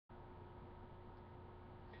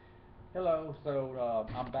Hello,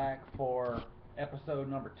 I'm back for episode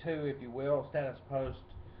number 2, if you will, status post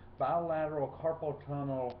bilateral carpal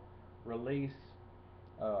tunnel release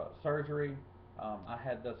surgery. I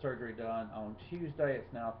had the surgery done on Tuesday.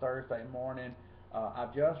 It's now Thursday morning.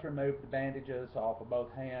 I've just removed the bandages off of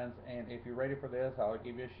both hands, and if you're ready for this, I'll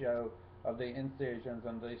give you a show of the incisions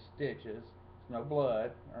and the stitches. It's no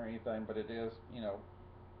blood or anything, but it is,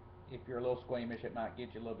 if you're a little squeamish, it might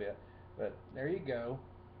get you a little bit. But there you go.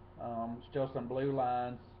 Still some blue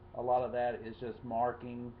lines. A lot of that is just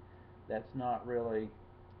marking. That's not really,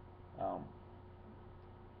 um,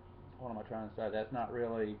 what am I trying to say? That's not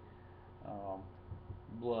really um,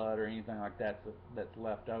 blood or anything like that that's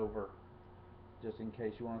left over. Just in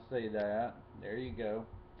case you want to see that. There you go.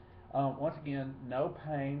 Once again, no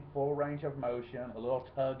pain, full range of motion, a little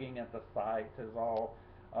tugging at the sites is all.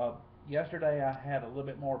 Uh, Yesterday I had a little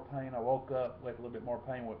bit more pain. I woke up with a little bit more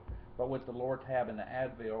pain, but with the Lortab and the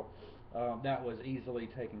Advil, that was easily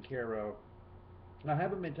taken care of. I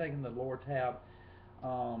haven't been taking the Lortab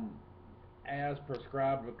um, as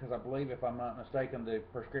prescribed because I believe, if I'm not mistaken, the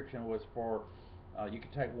prescription was for you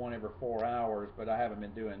could take one every 4 hours, but I haven't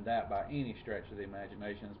been doing that by any stretch of the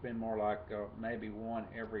imagination. It's been more like maybe one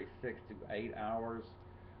every 6 to 8 hours.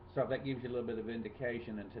 So that gives you a little bit of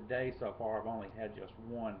indication. And today, so far, I've only had just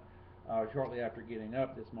one. Shortly after getting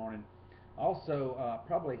up this morning, also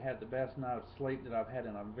probably had the best night of sleep that I've had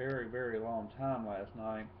in a very, very long time last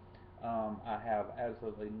night. I have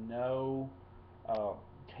absolutely no uh,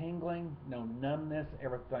 tingling, no numbness.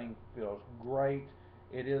 Everything feels great.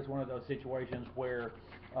 It is one of those situations where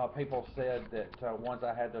people said that once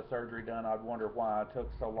I had the surgery done, I'd wonder why I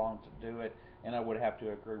took so long to do it, and I would have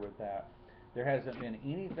to agree with that. There hasn't been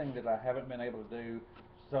anything that I haven't been able to do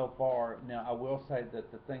so far. Now, I will say that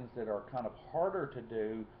the things that are kind of harder to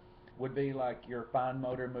do would be like your fine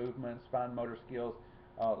motor movements, fine motor skills,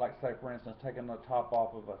 like, say, for instance, taking the top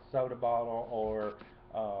off of a soda bottle or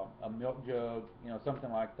a milk jug,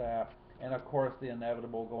 something like that. And of course, the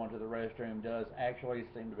inevitable going to the restroom does actually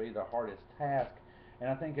seem to be the hardest task. And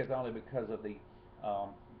I think it's only because of um,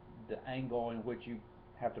 the angle in which you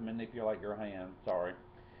have to manipulate your hand. Sorry.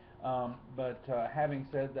 But having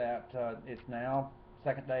said that, it's now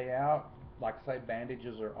second day out. Like I say,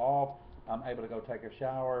 bandages are off. I'm able to go take a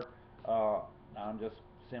shower. Uh, I'm just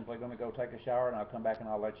simply going to go take a shower, and I'll come back and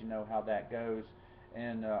I'll let you know how that goes.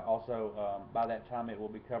 And also, by that time, it will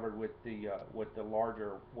be covered with the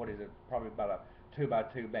larger, what is it? Probably about a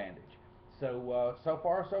 2x2 bandage. So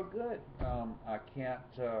far so good. I can't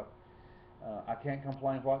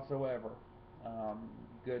complain whatsoever.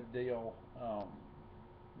 Good deal.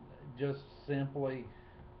 Just simply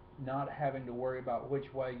not having to worry about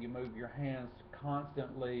which way you move your hands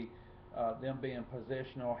constantly, them being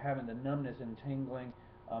positional, having the numbness and tingling.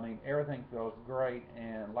 I mean, everything feels great,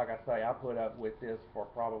 and like I say, I put up with this for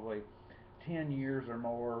probably 10 years or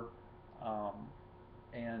more, um,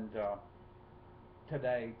 and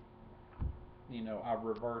today, I've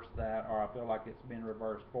reversed that, or I feel like it's been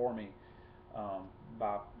reversed for me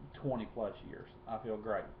by 20 plus years. I feel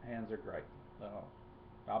great. Hands are great.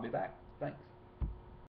 I'll be back. Thanks.